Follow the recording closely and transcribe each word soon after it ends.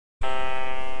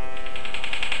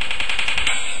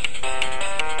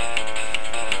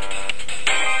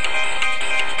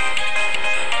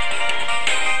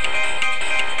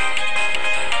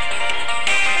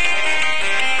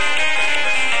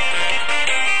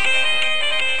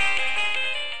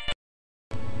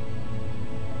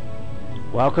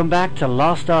Welcome back to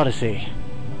Lost Odyssey.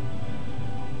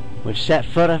 We've set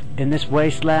foot in this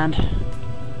wasteland,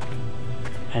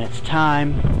 and it's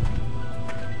time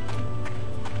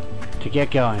to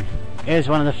get going. Here's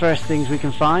one of the first things we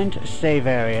can find, a save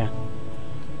area.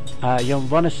 You'll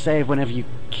want to save whenever you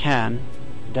can.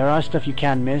 There are stuff you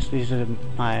can miss. These are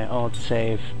my old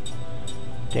save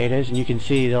datas, and you can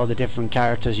see all the different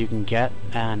characters you can get,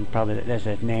 and probably there's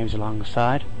their names along the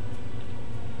side.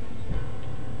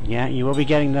 Yeah, you will be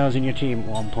getting those in your team at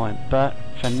one point, but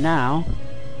for now,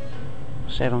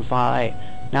 save on file 8.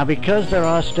 Now, because there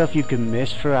are stuff you can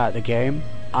miss throughout the game,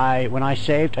 when I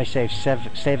saved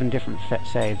 7 different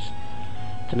saves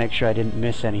to make sure I didn't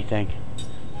miss anything.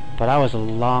 But that was a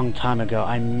long time ago.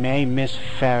 I may miss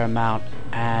a fair amount,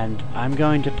 and I'm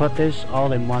going to put this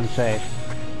all in one save.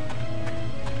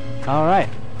 Alright.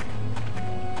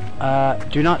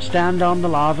 Do not stand on the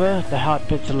lava, the hot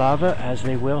bits of lava, as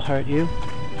they will hurt you.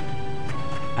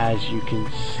 As you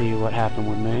can see what happened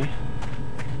with me.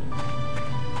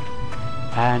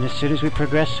 And as soon as we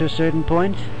progress to a certain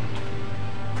point,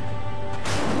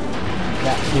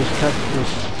 this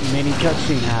mini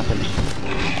cutscene happens.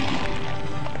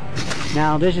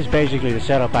 Now this is basically the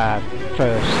setup our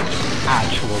first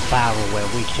actual battle where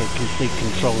we take complete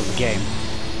control of the game.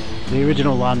 The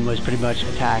original one was pretty much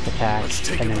attack,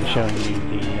 and then showing you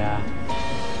the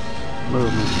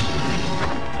movements.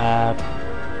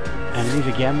 And these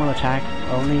again will attack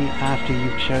only after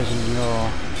you've chosen your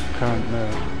current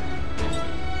move.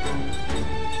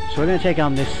 So we're going to take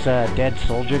on this dead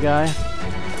soldier guy.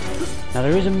 Now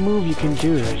there is a move you can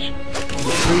do that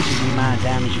increases the amount of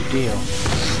damage you deal,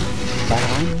 but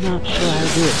I'm not sure how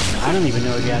to do it. I don't even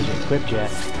know if he has it equipped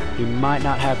yet. He might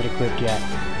not have it equipped yet.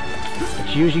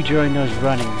 It's usually during those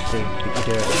runnings that you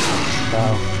do it.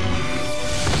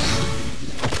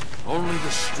 So only the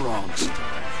strong survive.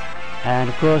 And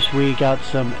of course we got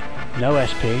some no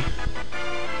SP,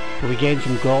 but we gained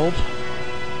some gold.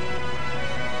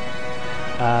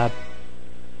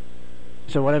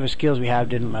 So whatever skills we have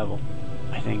didn't level,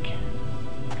 I think.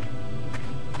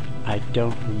 I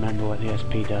don't remember what the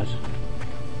SP does.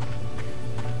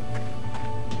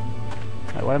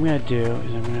 Right, what I'm going to do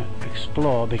is I'm going to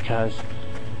explore, because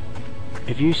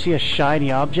if you see a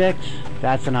shiny object,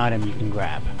 that's an item you can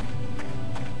grab.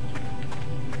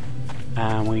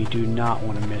 And we do not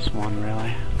want to miss one,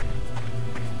 really.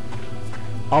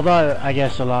 Although, I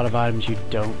guess a lot of items you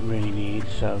don't really need,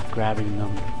 so grabbing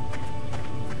them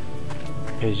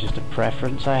is just a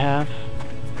preference I have.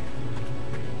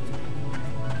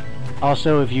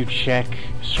 Also, if you check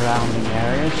surrounding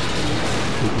areas,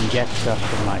 you can get stuff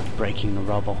from, like, breaking the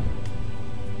rubble.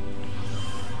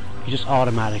 You just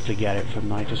automatically get it from,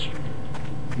 like, just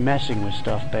messing with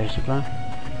stuff, basically.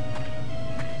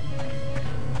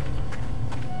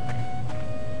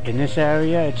 In this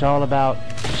area, it's all about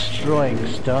destroying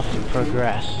stuff to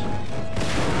progress.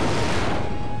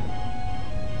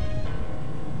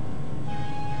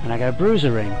 And I got a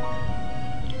bruiser ring.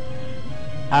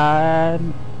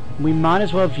 We might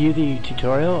as well view the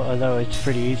tutorial, although it's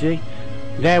pretty easy.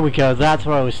 There we go, that's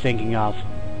what I was thinking of.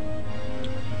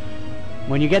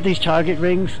 When you get these target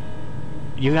rings,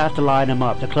 you have to line them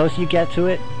up. The closer you get to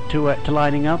it, to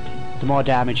lining up, the more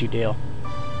damage you deal.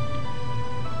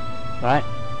 Right?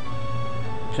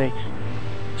 See?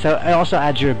 So it also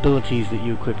adds your abilities that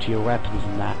you equip to your weapons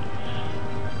and that.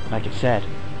 Like it said.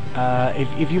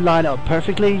 If you line up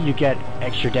perfectly, you get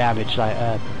extra damage, like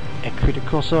a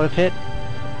critical sort of hit.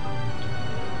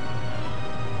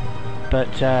 But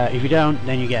if you don't,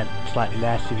 then you get slightly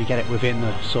less. If you get it within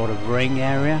the sort of ring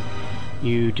area,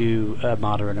 you do a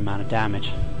moderate amount of damage.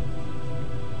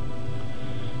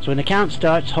 So when the count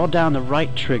starts, hold down the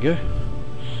right trigger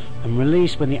and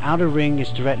release when the outer ring is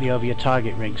directly over your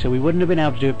target ring. So we wouldn't have been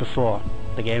able to do it before.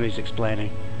 The game is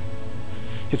explaining.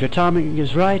 If your timing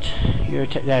is right,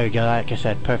 there we go, like I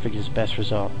said, perfect is the best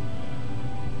result.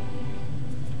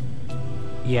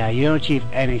 Yeah, you don't achieve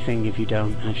anything if you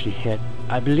don't actually hit.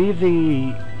 I believe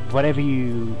whatever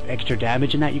extra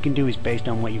damage in that you can do is based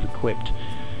on what you've equipped.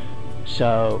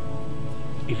 So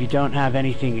if you don't have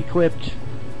anything equipped,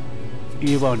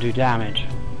 you won't do damage.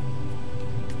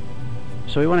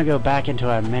 So we want to go back into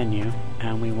our menu,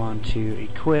 and we want to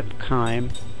equip Kaim.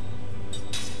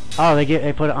 Oh,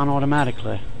 they put it on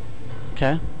automatically.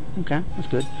 Okay, that's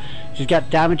good. She's got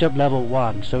damage up level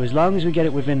 1, so as long as we get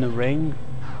it within the ring,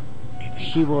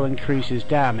 he will increase his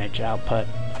damage output.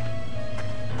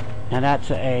 Now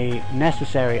that's a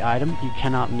necessary item, you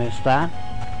cannot miss that.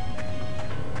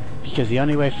 Because the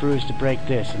only way through is to break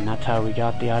this, and that's how we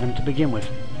got the item to begin with.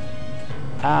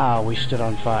 Ah, we stood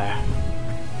on fire.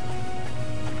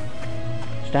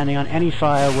 Standing on any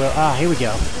fire will... Ah, here we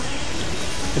go.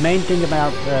 The main thing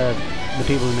about the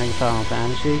people who make Final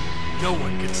Fantasy, no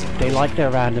one gets it. They like their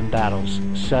random battles.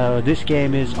 So this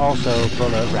game is also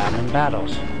full of random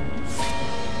battles.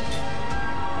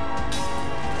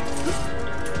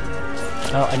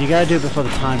 Oh, and you gotta do it before the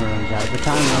timer runs out. If the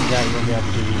timer runs out, you won't be able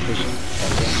to do the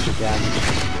extra damage.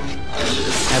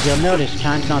 As you'll notice,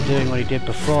 Kaim's not doing what he did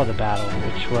before the battle,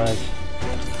 which was...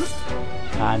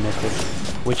 I missed it.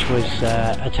 Which was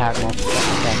attacking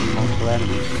multiple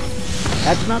enemies.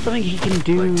 That's not something he can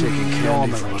do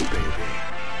normally.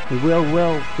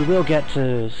 We will get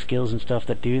to skills and stuff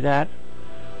that do that,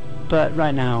 but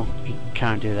right now he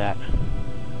can't do that.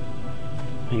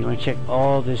 And you want to check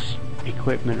all this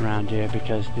equipment around here,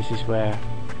 because this is where,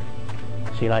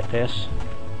 see, like this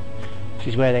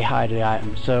is where they hide the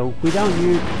items. So we don't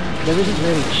use, there isn't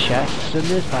really chests in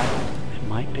this, but it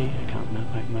might be, I can't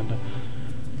remember.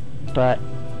 But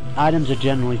items are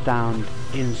generally found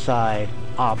inside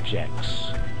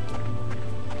objects.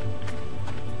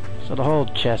 So the whole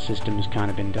chest system has kind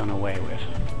of been done away with,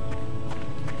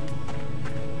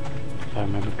 if I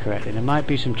remember correctly. There might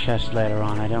be some chests later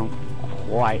on, I don't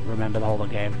quite remember the whole of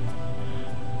the game.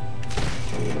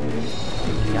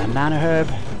 We got a mana herb.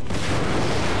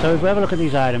 So if we have a look at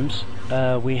these items,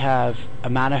 we have a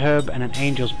mana herb and an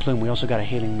angel's plume. We also got a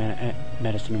healing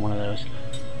medicine in one of those.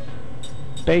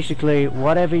 Basically,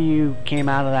 whatever you came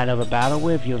out of that other battle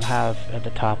with, you'll have at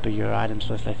the top of your items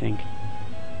list, I think.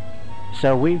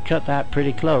 So we've cut that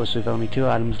pretty close. With only 2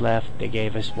 items left, they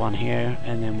gave us one here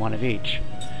and then one of each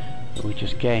that we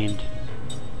just gained.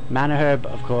 Mana herb,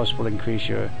 of course, will increase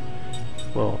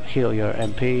will heal your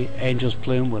MP. Angel's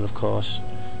plume will, of course,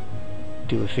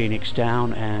 do a phoenix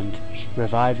down and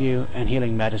revive you. And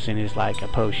healing medicine is like a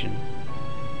potion,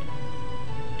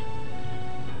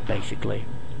 basically.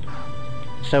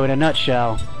 So in a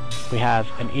nutshell, we have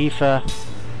an ether,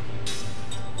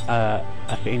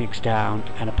 a phoenix down,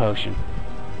 and a potion.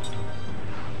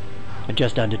 And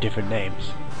just under different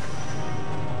names.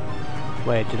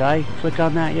 Wait, did I click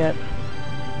on that yet?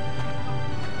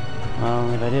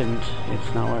 Well, if I didn't,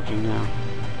 it's not working now.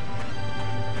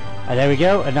 And there we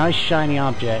go, a nice shiny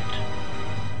object.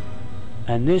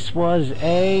 And this was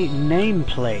a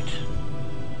nameplate.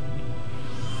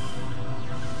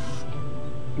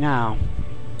 Now,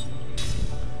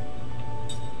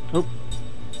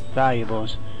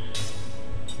 valuables.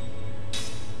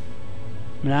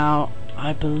 Now,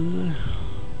 I don't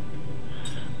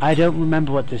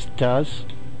remember what this does,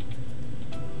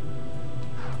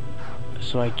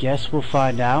 so I guess we'll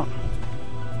find out.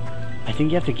 I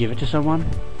think you have to give it to someone.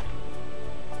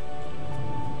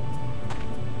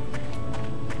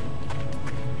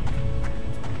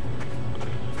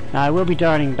 Now I will be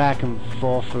darting back and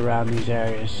forth around these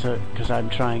areas, because I'm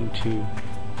trying to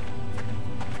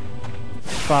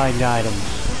find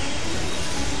items.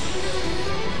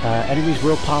 Enemies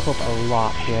will pop up a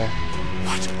lot here.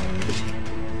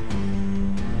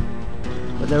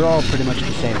 But they're all pretty much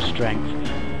the same strength.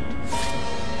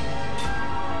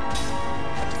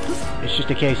 It's just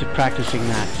a case of practicing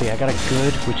that. See, I got a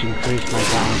good, which increased my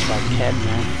damage by 10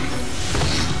 now.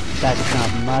 That's not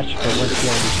much, but once the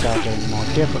enemies start getting more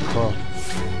difficult,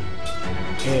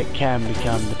 it can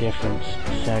become the difference.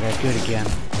 So I got good again.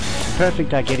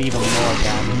 Perfect, I get even more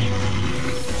damage.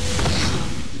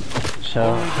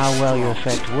 So how well your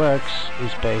effect works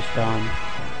is based on,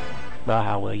 well,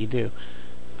 how well you do.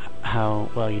 How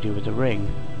well you do with the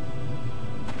ring.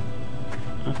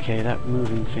 Okay, that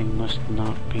moving thing must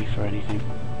not be for anything.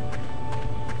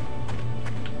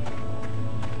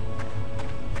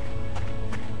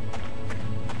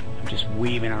 I'm just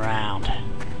weaving around.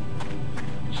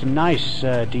 Some nice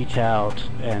detailed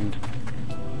and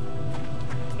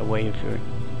a way of your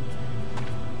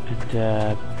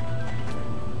and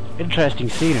interesting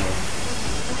scenery.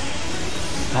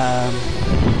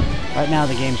 Right now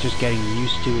the game's just getting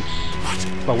used to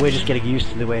its... Well, we're just getting used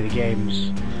to the way the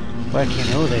game's working.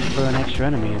 Oh, they threw an extra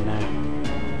enemy in there.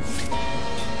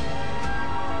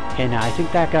 Okay, now I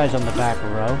think that guy's on the back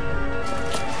row.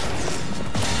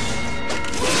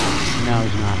 No,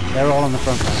 he's not. They're all on the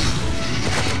front row.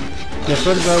 The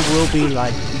front row will be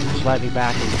like slightly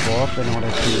back and forth in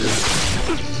order to...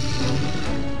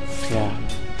 Yeah.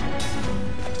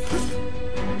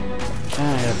 I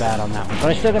got a bad on that one, but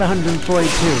I still got 142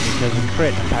 because a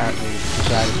crit apparently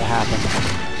decided to happen.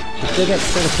 So still get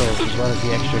criticals as well as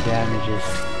the extra damages.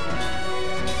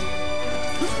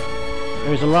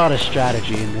 There's a lot of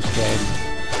strategy in this game.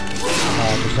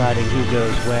 Deciding who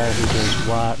goes where, who does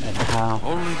what, and how.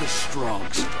 Only the strong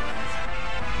survive.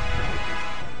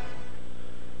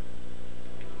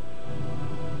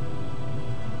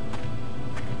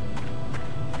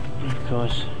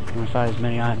 course. You want to find as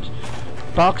many items.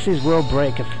 Boxes will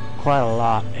break quite a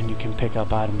lot, and you can pick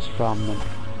up items from them.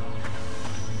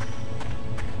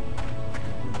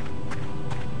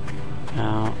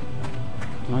 Now,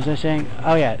 what was I saying?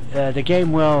 Oh yeah, the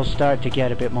game will start to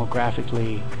get a bit more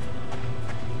graphically,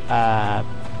 I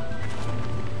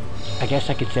guess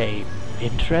I could say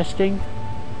interesting.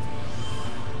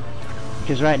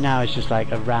 Because right now it's just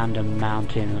like a random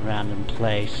mountain, a random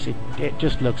place. It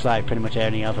just looks like pretty much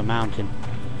any other mountain.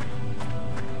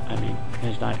 I mean,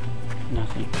 there's like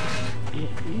nothing.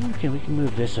 Yeah, we can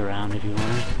move this around if you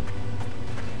want.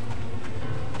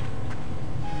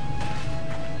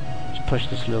 Just push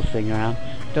this little thing around.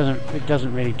 It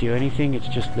doesn't really do anything. It's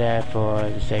just there for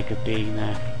the sake of being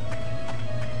there.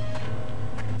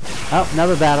 Oh,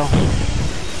 another battle.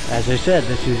 As I said,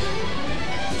 this is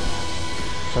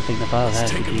something the father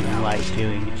has to even like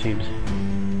doing, it seems.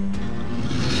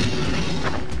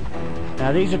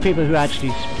 Now these are people who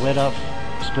actually split off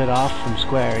from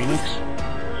Square Enix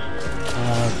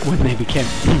when they became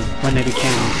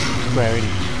Square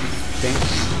Enix. I think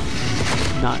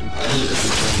not 100%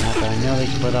 on that, but I know they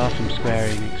split off from Square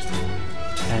Enix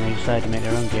and they decided to make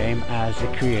their own game as the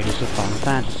creators of Final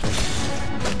Fantasy.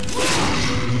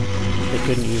 They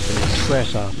couldn't use the name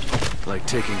Squaresoft. Like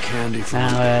taking candy from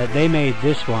Now, they made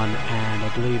this one, and I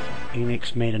believe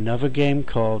Enix made another game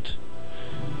called...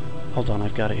 Hold on,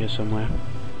 I've got it here somewhere.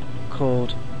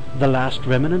 Called The Last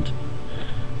Remnant.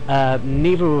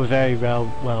 Neither were very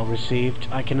well received.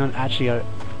 I can actually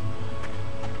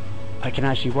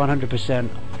 100%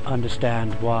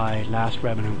 understand why Last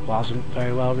Remnant wasn't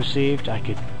very well received. I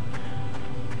can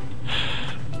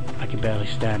barely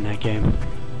stand that game.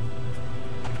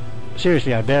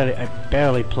 Seriously, I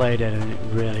barely played it, and it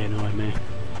really annoyed me.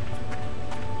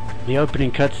 The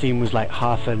opening cutscene was like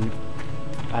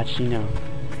actually no,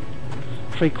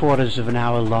 3/4 of an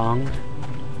hour long.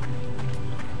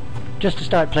 Just to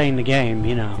start playing the game,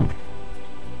 you know.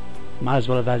 Might as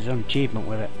well have had his own achievement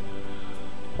with it.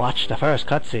 Watch the first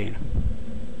cutscene.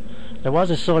 There was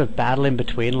a sort of battle in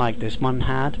between, like this one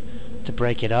had, to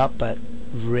break it up, but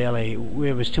really,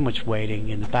 it was too much waiting,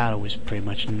 and the battle was pretty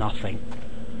much nothing.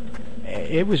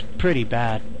 It was pretty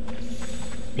bad.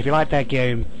 If you like that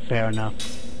game, fair enough.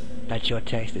 That's your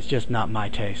taste. It's just not my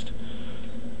taste.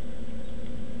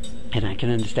 And I can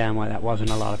understand why that wasn't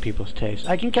a lot of people's taste.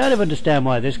 I can kind of understand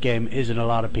why this game isn't a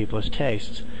lot of people's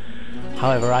tastes.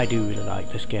 However, I do really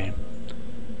like this game.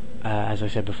 As I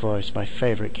said before, it's my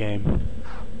favorite game.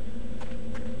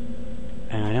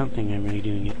 And I don't think I'm really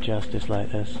doing it justice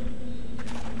like this.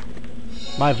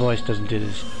 My voice doesn't do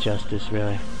this justice,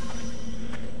 really.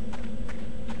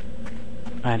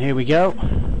 And here we go.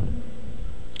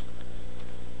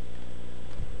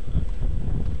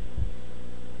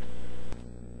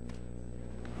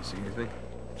 You see anything?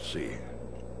 See.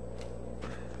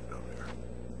 Down there.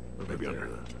 Maybe under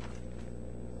that.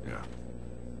 Yeah.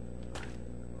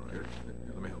 Here,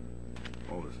 let me help.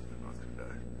 Oh, this is not gonna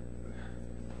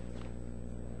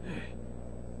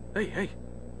die. Hey.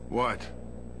 What?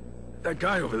 That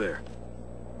guy over there.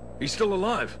 He's still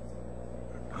alive.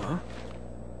 Huh?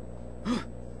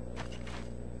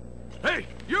 Hey,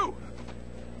 you!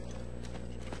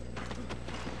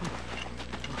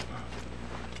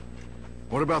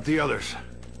 What about the others?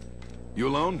 You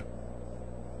alone?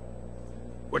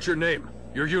 What's your name?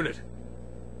 Your unit?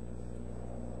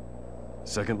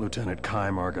 Second Lieutenant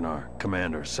Kaim,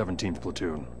 Commander, 17th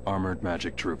Platoon, Armored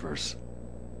Magic Troopers.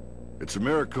 It's a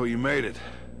miracle you made it.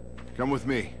 Come with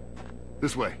me.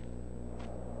 This way.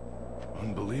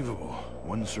 Unbelievable.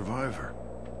 One survivor.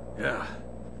 Yeah.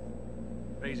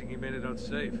 Amazing he made it out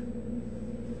safe.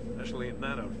 Especially in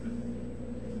that outfit.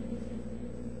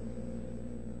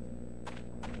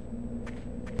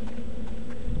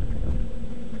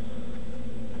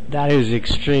 That is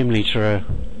extremely true.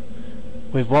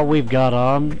 With what we've got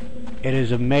on, it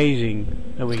is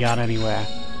amazing that we got anywhere.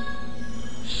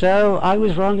 So, I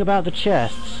was wrong about the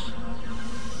chests.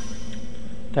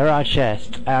 There are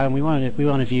chests, and we want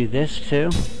to view this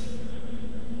too.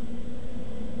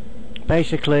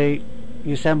 Basically,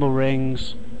 you assemble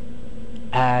rings,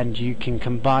 and you can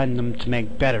combine them to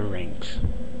make better rings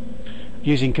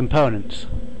using components.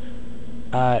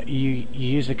 You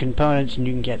use the components, and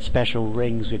you can get special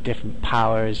rings with different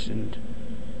powers, and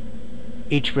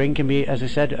each ring can be, as I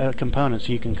said, a component,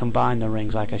 so you can combine the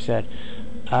rings, like I said.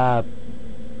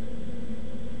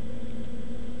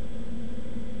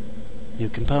 New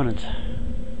components.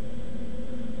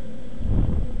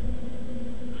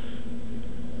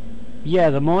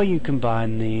 Yeah, the more you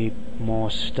combine, the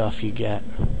more stuff you get.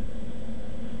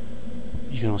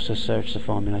 You can also search the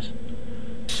formulas.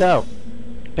 So,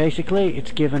 Basically,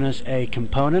 it's given us a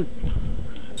component,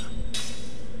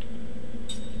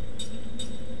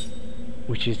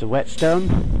 which is the whetstone,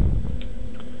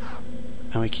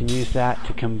 and we can use that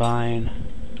to combine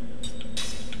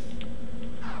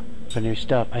for new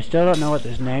stuff. I still don't know what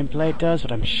this nameplate does,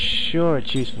 but I'm sure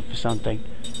it's useful for something.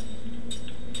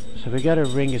 So we got a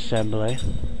ring assembly.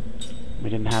 We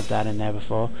didn't have that in there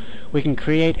before. We can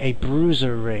create a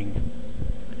bruiser ring.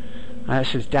 This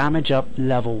says damage up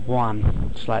level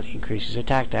 1. Slightly increases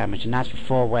attack damage, and that's for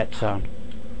 4 whetstone.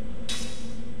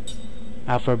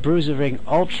 Now for a bruiser ring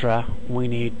ultra, we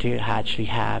need to actually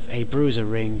have a bruiser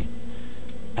ring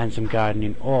and some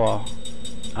gardening ore.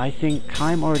 I think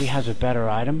Kaim already has a better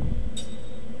item.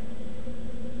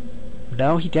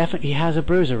 No, he definitely has a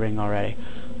bruiser ring already.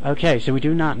 Okay, so we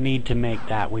do not need to make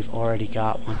that. We've already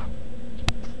got one.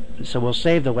 So we'll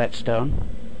save the whetstone,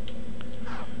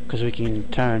 because we can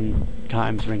turn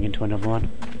Kaim's ring into another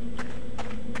one.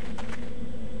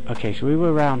 Okay, so we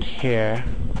were around here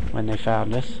when they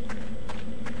found us.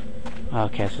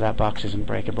 Okay, so that box isn't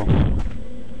breakable.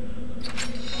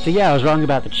 So yeah, I was wrong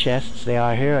about the chests. They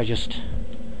are here. I just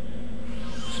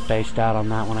spaced out on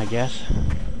that one, I guess.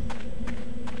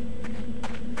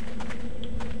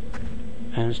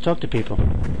 And let's talk to people.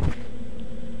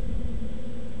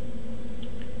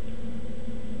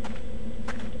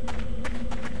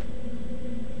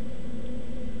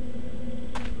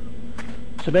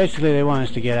 So basically they want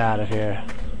us to get out of here,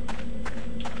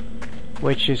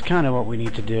 which is kind of what we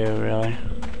need to do, really.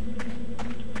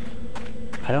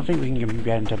 I don't think we can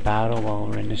get into battle while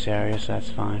we're in this area, so that's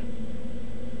fine.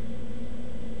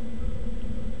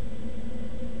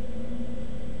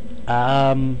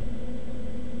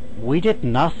 We did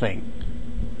nothing.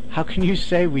 How can you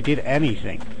say we did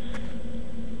anything?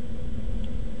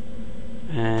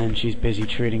 And she's busy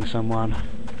treating someone.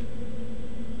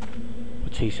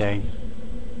 What's he saying?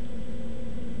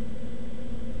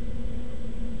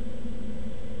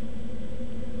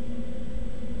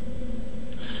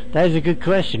 That is a good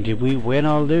question. Did we win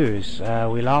or lose?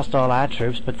 We lost all our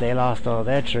troops, but they lost all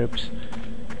their troops.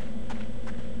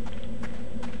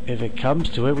 If it comes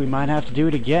to it, we might have to do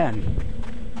it again.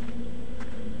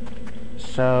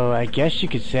 So I guess you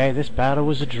could say this battle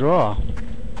was a draw.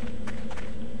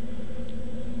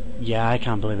 Yeah, I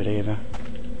can't believe it either.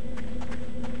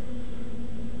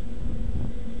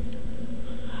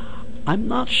 I'm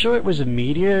not sure it was a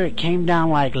meteor. It came down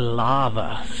like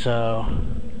lava, so...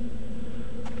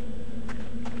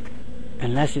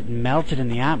 Unless it melted in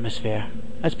the atmosphere.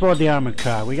 Let's board the armored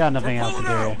car. We got nothing else to do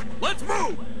here. Let's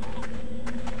move!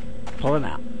 Pulling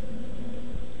out.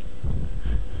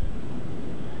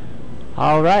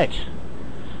 Alright.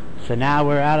 So now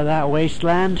we're out of that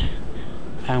wasteland.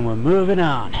 And we're moving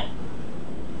on.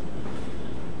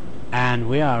 And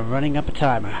we are running up a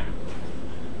timer.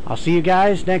 I'll see you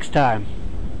guys next time.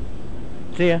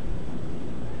 See ya.